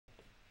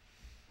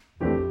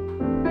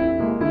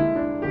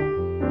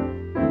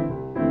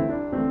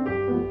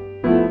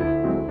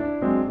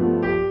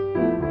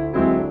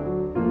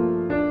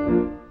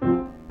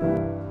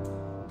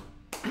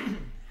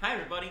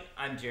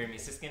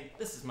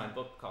is my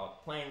book called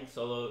Playing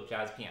Solo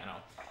Jazz Piano.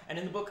 And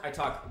in the book, I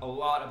talk a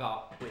lot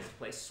about ways to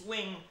play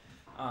swing.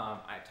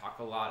 I talk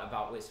a lot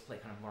about ways to play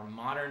kind of more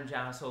modern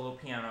jazz solo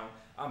piano.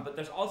 But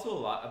there's also a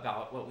lot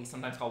about what we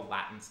sometimes call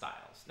Latin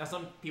styles. Now,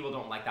 some people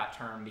don't like that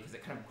term because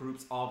it kind of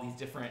groups all these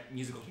different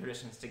musical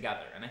traditions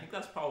together. And I think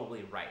that's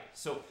probably right.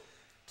 So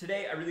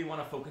today, I really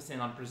want to focus in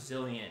on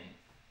Brazilian,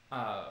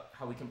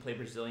 how we can play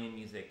Brazilian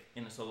music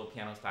in a solo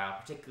piano style,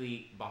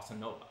 particularly Bossa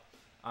Nova.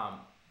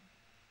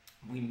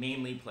 We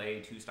mainly play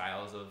two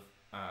styles of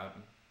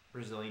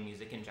Brazilian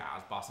music in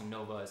jazz. Bossa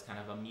Nova is kind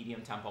of a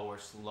medium tempo or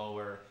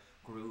slower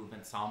groove,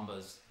 and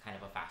Samba's kind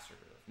of a faster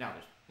groove. Now,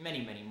 there's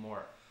many, many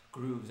more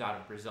grooves out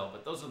of Brazil,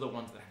 but those are the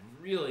ones that have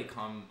really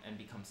come and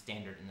become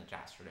standard in the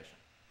jazz tradition.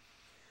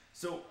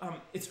 So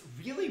it's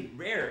really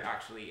rare,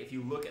 actually, if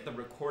you look at the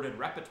recorded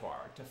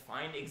repertoire, to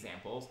find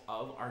examples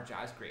of our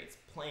jazz greats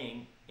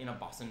playing in a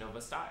Bossa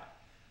Nova style.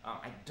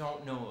 I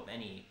don't know of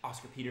any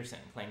Oscar Peterson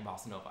playing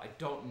Bossa Nova. I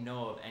don't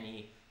know of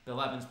any Bill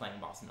Evans playing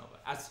Bossa Nova,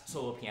 as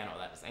solo piano,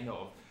 that is. I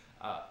know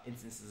of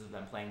instances of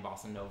them playing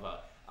Bossa Nova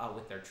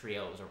with their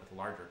trios or with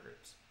larger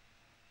groups.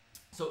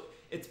 So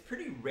it's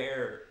pretty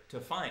rare to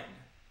find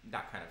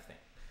that kind of thing.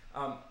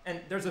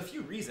 And there's a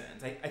few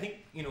reasons. I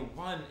think,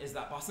 one is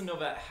that Bossa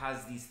Nova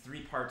has these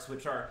three parts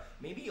which are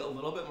maybe a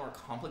little bit more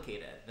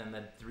complicated than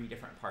the three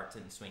different parts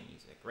in swing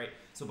music, right?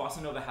 So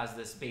Bossa Nova has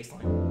this bass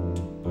line.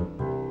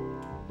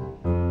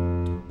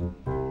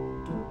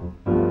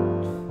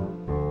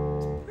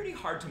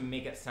 Hard to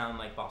make it sound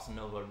like Bossa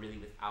Nova really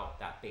without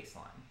that bass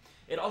line.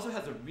 It also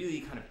has a really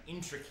kind of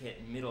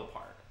intricate middle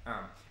part.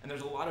 And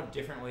there's a lot of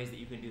different ways that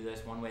you can do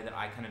this. One way that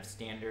I kind of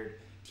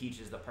standard teach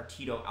is the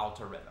partito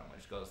alto rhythm,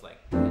 which goes like...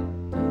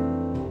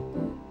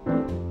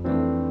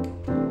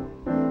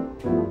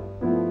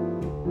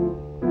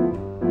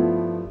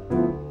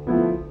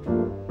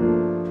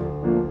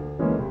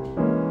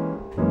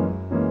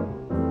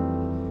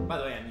 By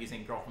the way, I'm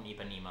using Girl from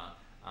Ipanema,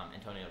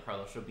 Antonio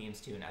Carlos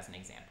Jobim's tune, as an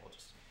example,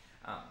 just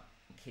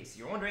in case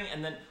you're wondering.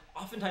 And then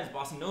oftentimes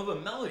Bossa Nova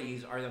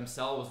melodies are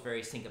themselves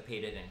very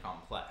syncopated and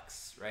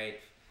complex, right?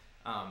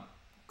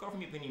 Girl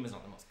from Ipanema is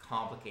not the most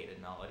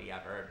complicated melody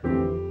ever.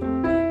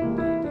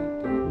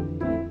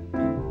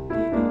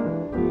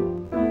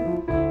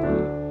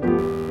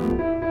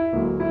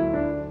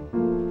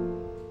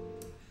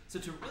 So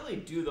to really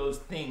do those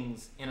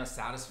things in a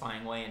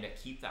satisfying way and to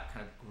keep that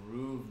kind of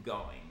groove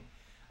going,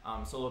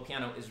 solo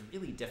piano is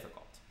really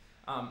difficult.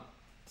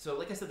 So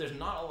like I said, there's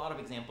not a lot of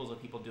examples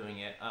of people doing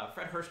it.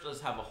 Fred Hirsch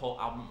does have a whole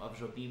album of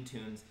Jobim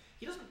tunes.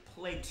 He doesn't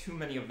play too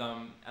many of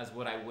them as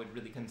what I would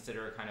really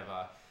consider kind of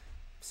a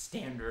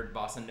standard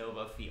Bossa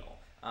Nova feel.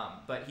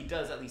 But he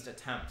does at least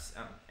attempts,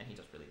 and he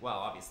does really well,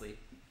 obviously,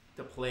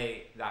 to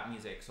play that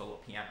music solo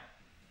piano.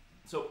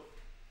 So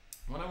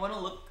what I want to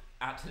look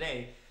at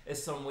today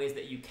is some ways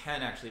that you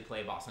can actually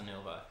play Bossa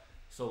Nova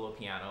solo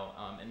piano,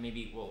 and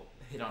maybe we'll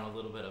hit on a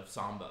little bit of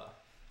samba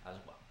as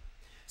well.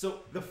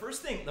 So the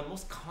first thing, the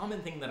most common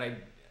thing that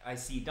I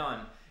see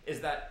done is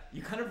that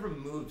you kind of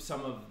remove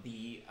some of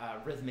the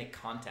rhythmic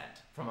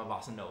content from a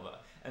Bossa Nova.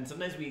 And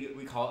sometimes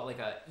we call it like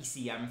a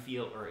ECM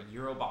feel or a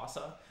Euro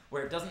Bossa,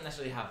 where it doesn't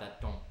necessarily have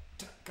that don,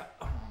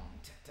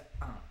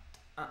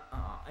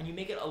 and you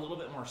make it a little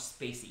bit more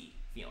spacey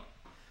feeling.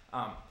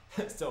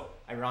 So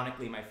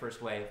ironically, my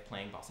first way of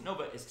playing Bossa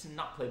Nova is to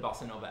not play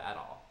Bossa Nova at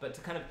all, but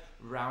to kind of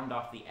round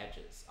off the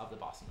edges of the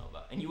Bossa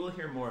Nova. And you will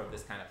hear more of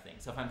this kind of thing.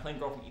 So if I'm playing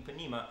Girl from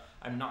Ipanema,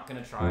 I'm not going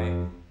to try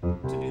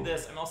to do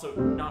this. I'm also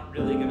not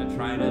really going to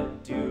try to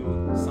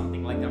do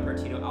something like that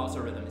partito alto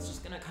rhythm. It's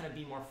just going to kind of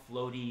be more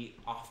floaty,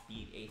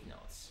 offbeat eighth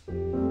notes.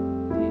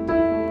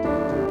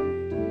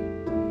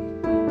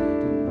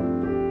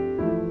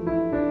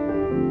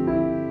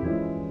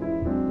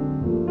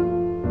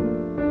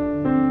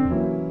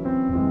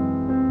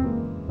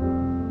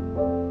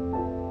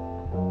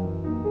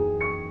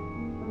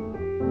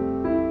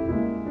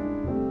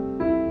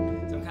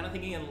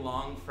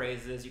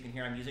 Phrases. You can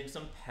hear I'm using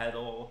some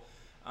pedal.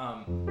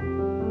 So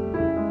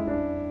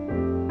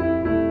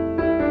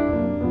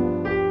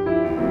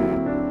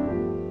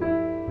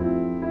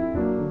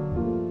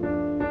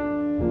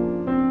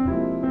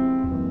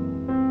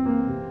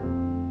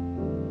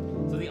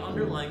the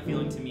underlying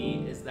feeling to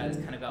me is that it's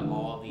kind of got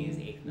all these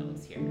eighth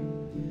notes here.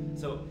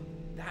 So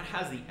that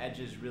has the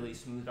edges really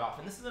smoothed off.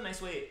 And this is a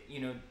nice way,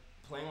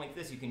 playing like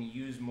this, you can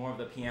use more of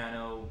the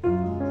piano.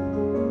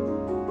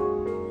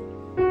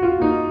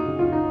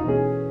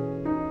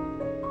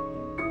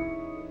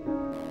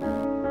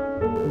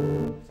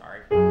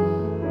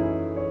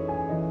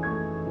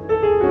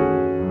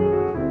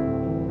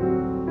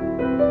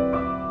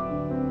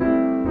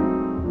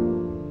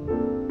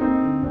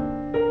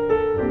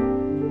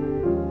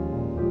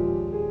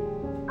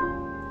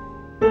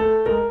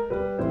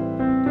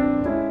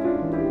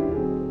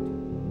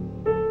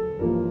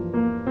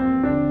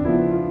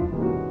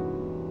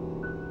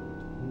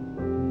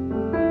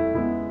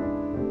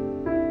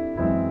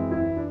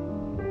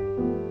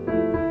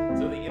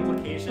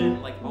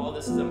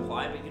 This is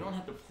implied, but you don't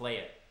have to play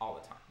it all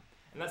the time.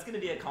 And that's going to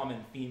be a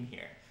common theme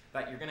here.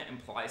 that you're going to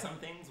imply some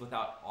things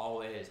without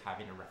always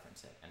having to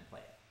reference it and play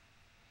it.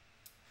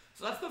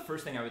 So that's the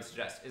first thing I would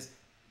suggest, is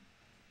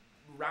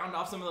round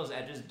off some of those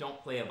edges,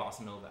 don't play a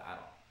bossa nova at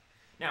all.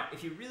 Now,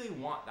 if you really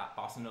want that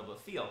bossa nova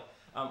feel,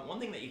 one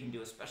thing that you can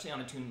do, especially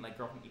on a tune like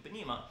Girl from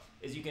Ipanema,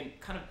 is you can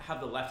kind of have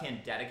the left hand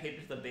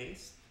dedicated to the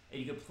bass, and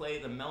you can play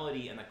the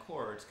melody and the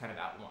chords kind of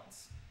at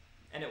once.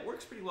 And it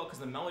works pretty well because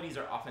the melodies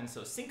are often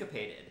so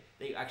syncopated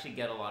that you actually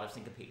get a lot of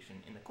syncopation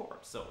in the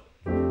chords. So.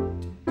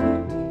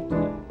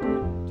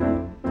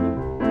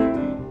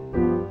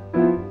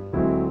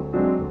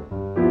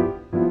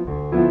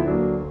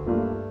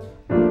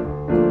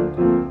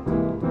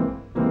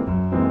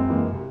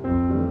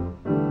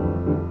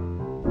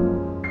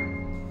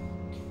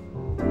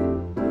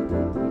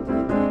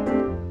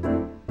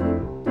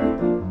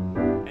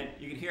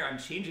 I'm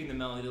changing the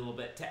melody a little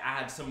bit to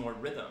add some more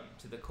rhythm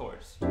to the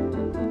chords.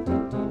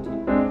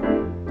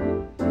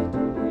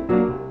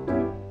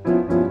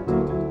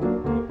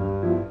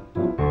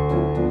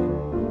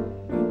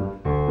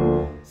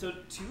 So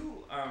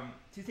two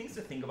things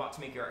to think about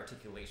to make your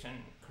articulation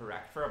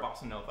correct for a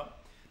bossa nova.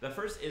 The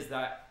first is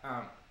that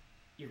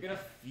you're going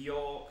to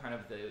feel kind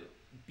of the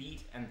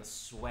beat and the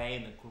sway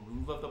and the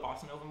groove of the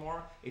bossa nova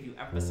more if you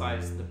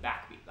emphasize the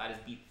backbeat. That is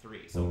beat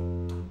 3. So.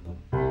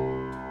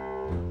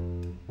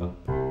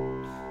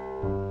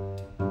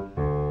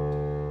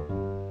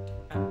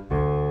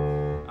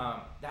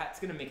 That's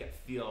going to make it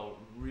feel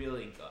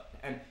really good.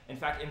 And in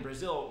fact, in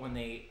Brazil, when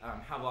they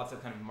have lots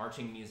of kind of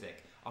marching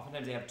music,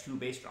 oftentimes they have 2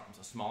 bass drums,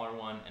 a smaller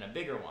one and a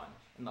bigger one.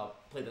 And they'll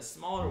play the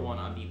smaller one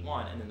on beat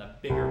 1 and then the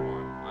bigger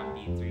one on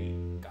beat 3.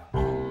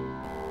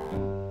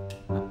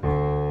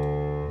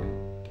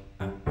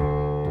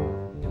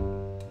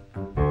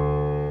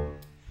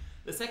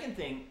 The second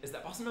thing is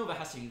that bossa nova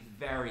has to be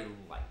very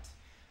light.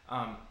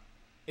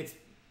 It's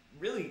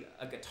really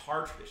a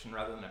guitar tradition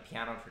rather than a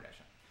piano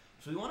tradition.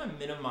 So we want to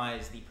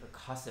minimize the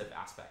percussive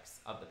aspects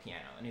of the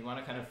piano, and we want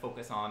to kind of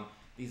focus on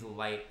these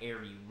light,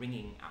 airy,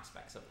 ringing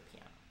aspects of the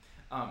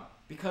piano.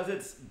 Because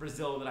it's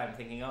Brazil that I'm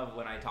thinking of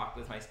when I talk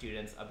with my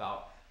students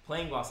about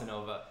playing bossa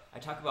nova, I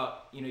talk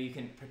about, you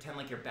can pretend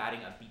like you're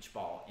batting a beach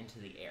ball into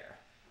the air.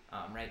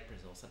 Right?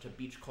 Brazil is such a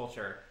beach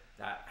culture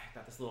that I've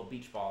got this little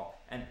beach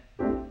ball, and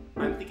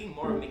I'm thinking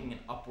more of making an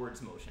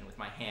upwards motion with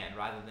my hand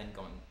rather than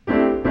going.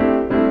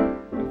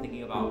 I'm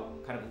thinking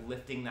about kind of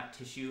lifting that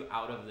tissue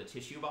out of the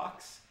tissue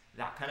box.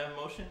 That kind of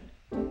motion.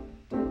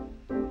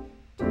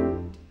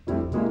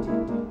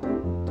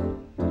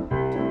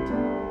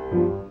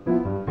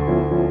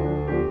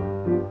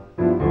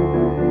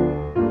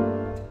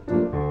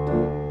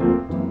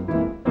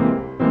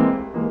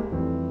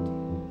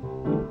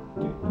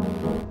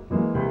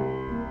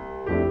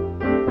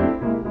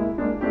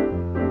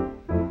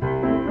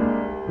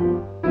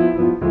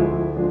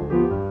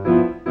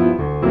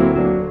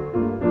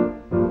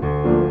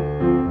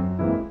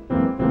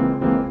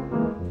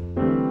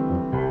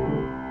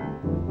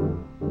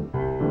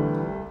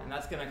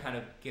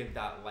 Give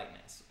that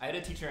lightness. I had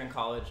a teacher in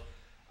college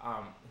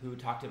who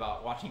talked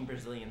about watching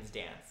Brazilians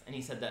dance, and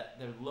he said that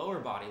their lower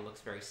body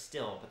looks very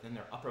still, but then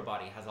their upper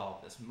body has all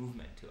of this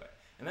movement to it.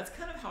 And that's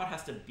kind of how it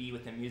has to be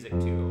with the music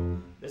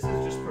too. This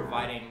is just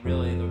providing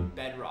really the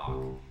bedrock,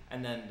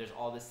 and then there's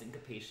all this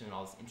syncopation and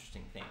all this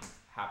interesting things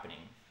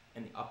happening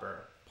in the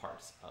upper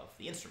parts of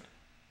the instrument.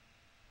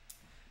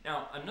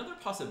 Now, another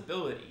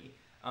possibility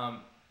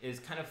is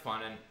kind of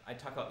fun, and I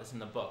talk about this in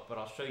the book, but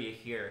I'll show you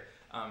here.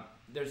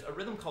 There's a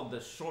rhythm called the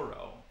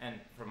choro, and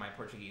for my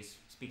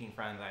Portuguese-speaking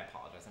friends, I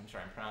apologize. I'm sure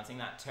I'm pronouncing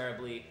that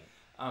terribly.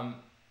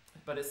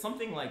 But it's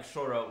something like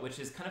choro, which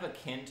is kind of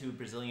akin to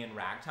Brazilian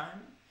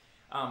ragtime.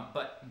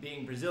 But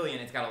being Brazilian,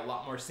 it's got a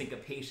lot more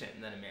syncopation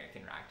than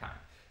American ragtime.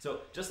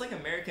 So just like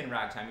American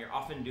ragtime, you're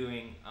often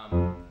doing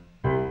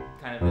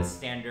kind of the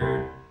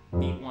standard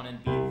beat 1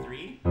 and beat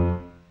 3.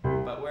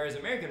 But whereas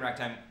American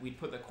ragtime, we'd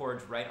put the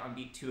chords right on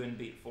beat 2 and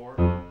beat 4,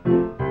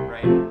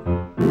 right?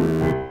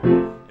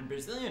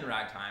 Brazilian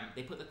ragtime,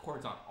 they put the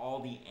chords on all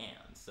the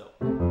ands. So.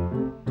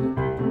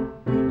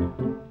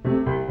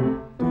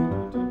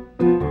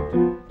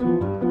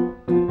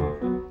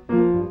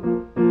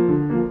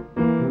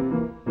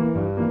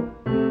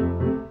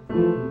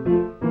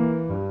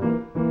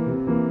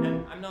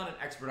 And I'm not an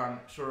expert on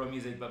choro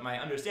music, but my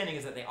understanding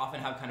is that they often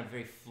have kind of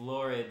very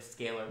florid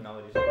scalar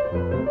melodies.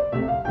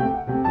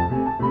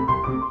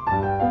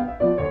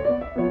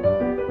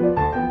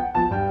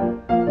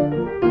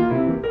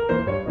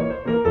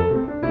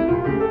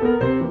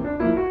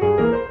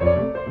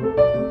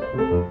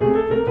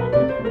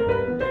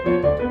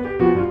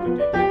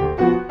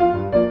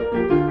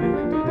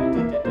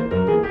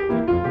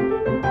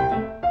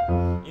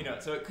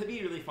 So it could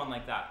be really fun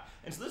like that.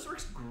 And so this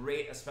works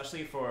great,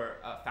 especially for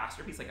a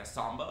faster piece like a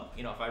samba.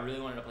 If I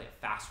really wanted to play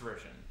a fast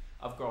version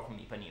of Girl from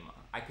Ipanema,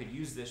 I could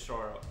use this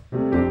choro.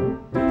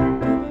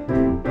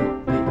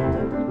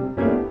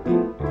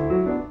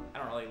 I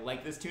don't really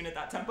like this tune at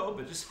that tempo,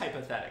 but just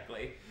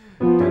hypothetically.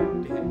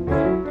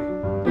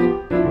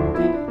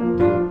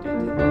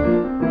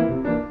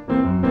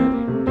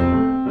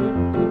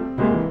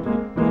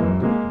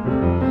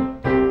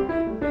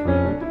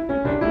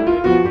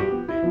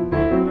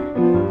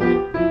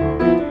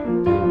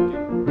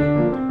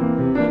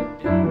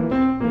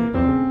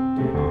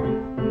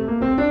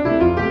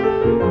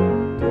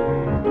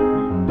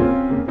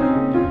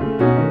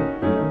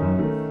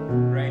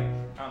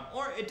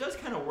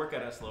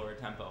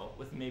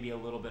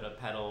 bit of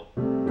pedal.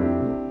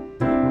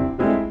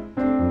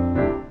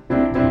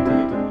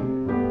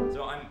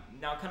 So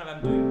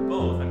I'm doing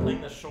both. I'm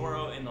playing the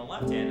choro in the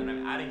left hand and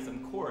I'm adding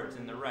some chords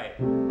in the right.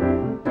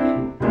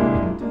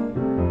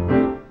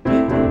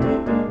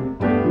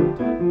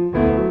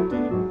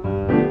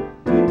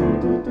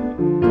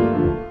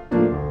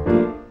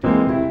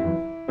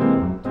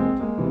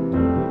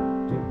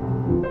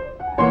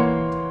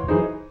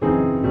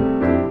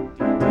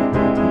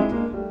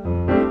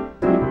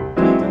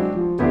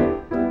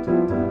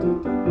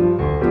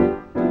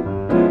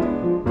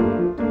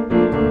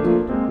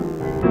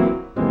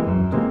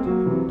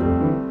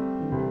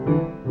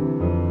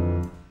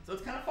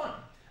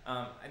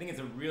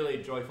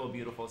 Joyful,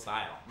 beautiful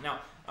style.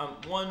 Now,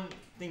 one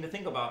thing to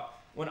think about,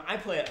 when I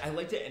play it, I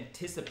like to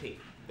anticipate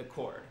the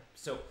chord.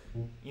 So,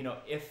 you know,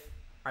 if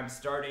I'm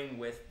starting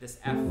with this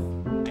F, I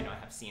know I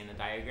have C in the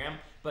diagram,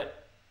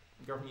 but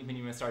Girl from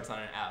Ipanema starts on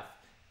an F.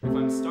 If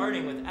I'm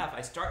starting with F,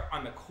 I start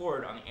on the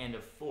chord on the end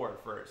of 4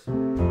 first.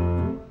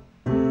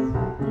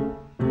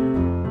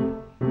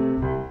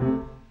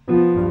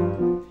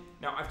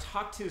 Now, I've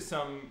talked to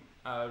some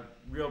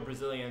real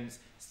Brazilians,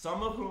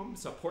 some of whom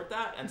support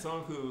that, and some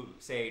of who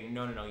say,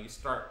 no, you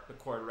start the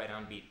chord right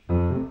on beat.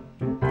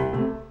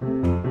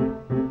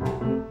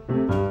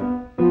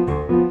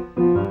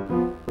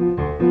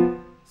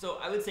 So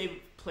I would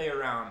say play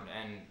around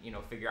and, you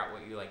know, figure out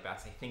what you like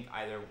best. I think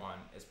either one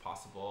is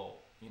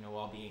possible, you know,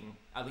 while being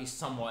at least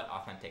somewhat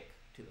authentic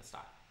to the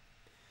style.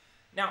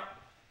 Now,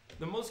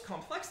 the most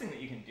complex thing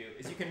that you can do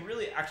is you can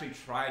really actually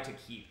try to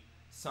keep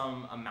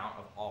some amount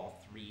of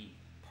all 3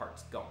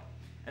 parts going.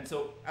 And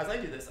so, as I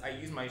do this, I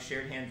use my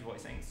shared hand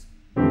voicings.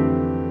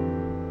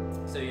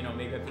 So, you know,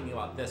 maybe I'm thinking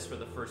about this for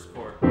the first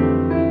chord.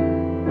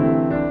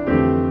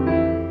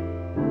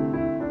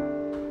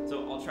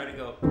 So I'll try to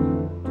go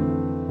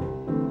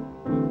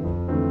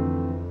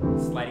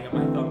sliding up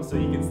my thumbs so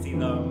you can see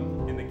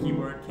them in the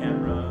keyboard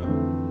camera.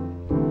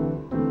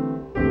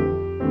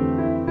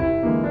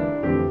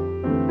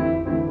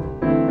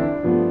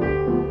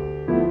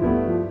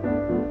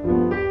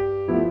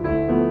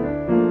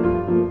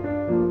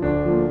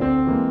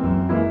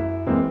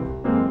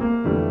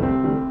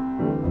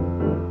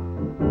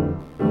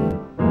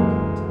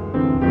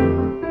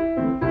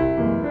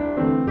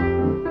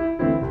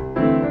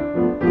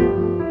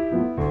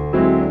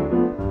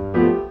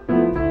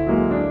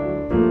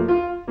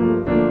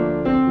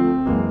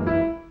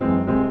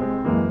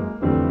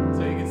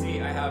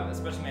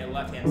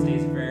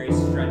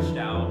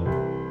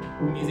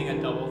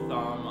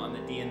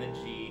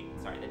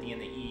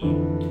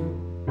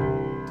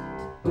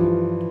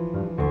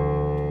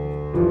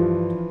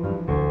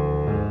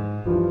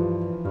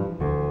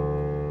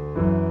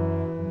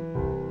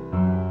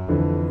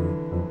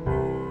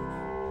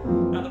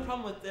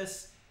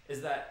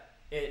 Is that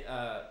it,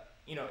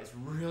 you know, it's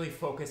really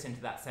focused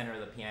into that center of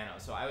the piano.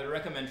 So I would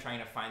recommend trying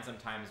to find some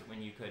times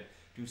when you could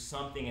do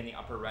something in the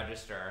upper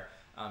register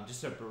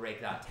just to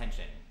break that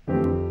tension.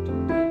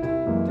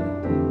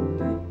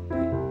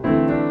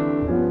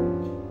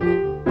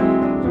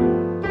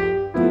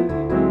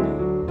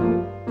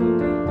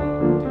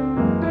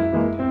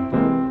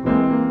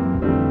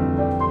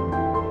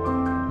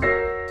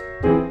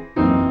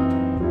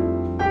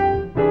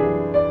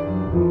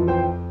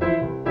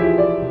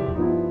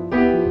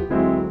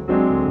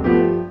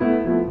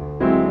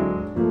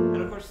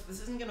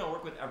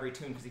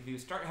 Because if you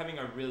start having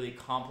a really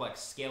complex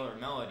scalar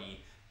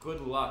melody,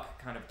 good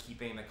luck kind of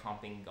keeping the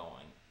comping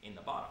going in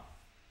the bottom.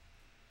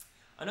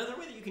 Another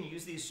way that you can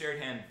use these shared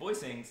hand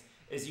voicings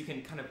is you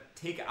can kind of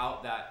take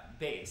out that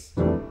bass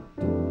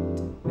and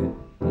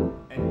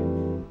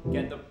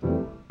get the...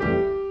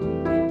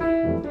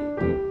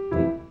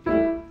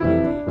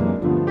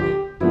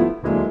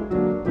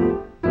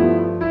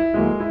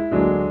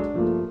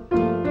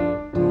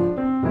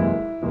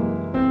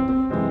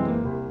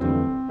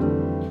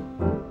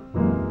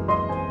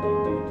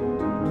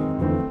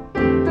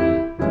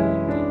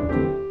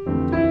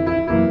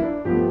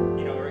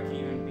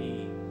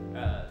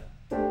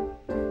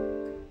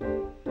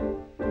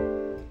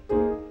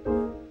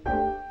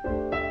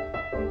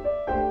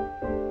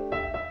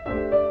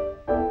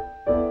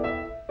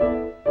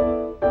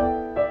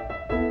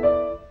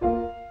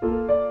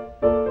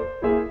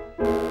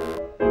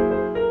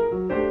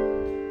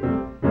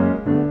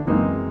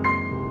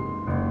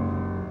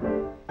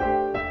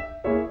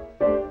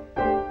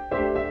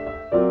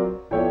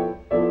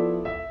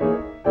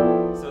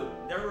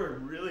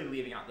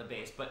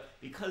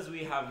 Because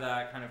we have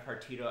that kind of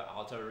partito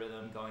alto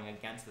rhythm going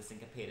against the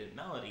syncopated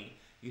melody,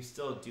 you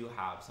still do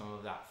have some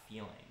of that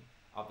feeling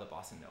of the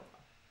bossa nova.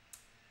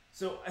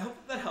 So I hope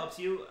that helps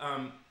you.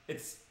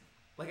 It's,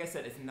 like I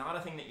said, it's not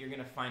a thing that you're going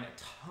to find a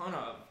ton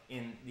of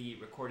in the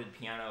recorded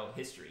piano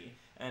history.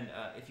 And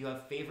if you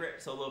have favorite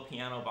solo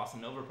piano bossa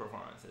nova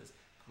performances,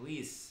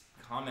 please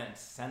comment,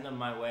 send them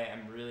my way.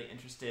 I'm really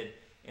interested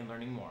in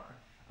learning more.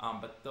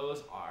 But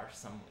those are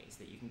some ways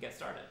that you can get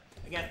started.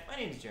 Again, my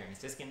name is Jeremy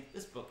Siskind.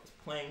 This book is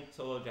Playing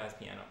Solo Jazz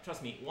Piano.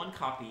 Trust me, one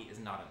copy is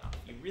not enough.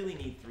 You really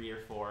need 3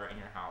 or 4 in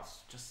your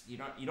house. Just you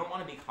don't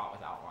want to be caught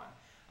without one.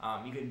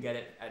 You can get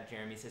it at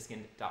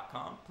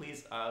jeremysiskind.com.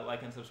 Please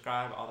like and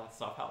subscribe. All that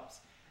stuff helps.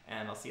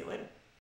 And I'll see you later.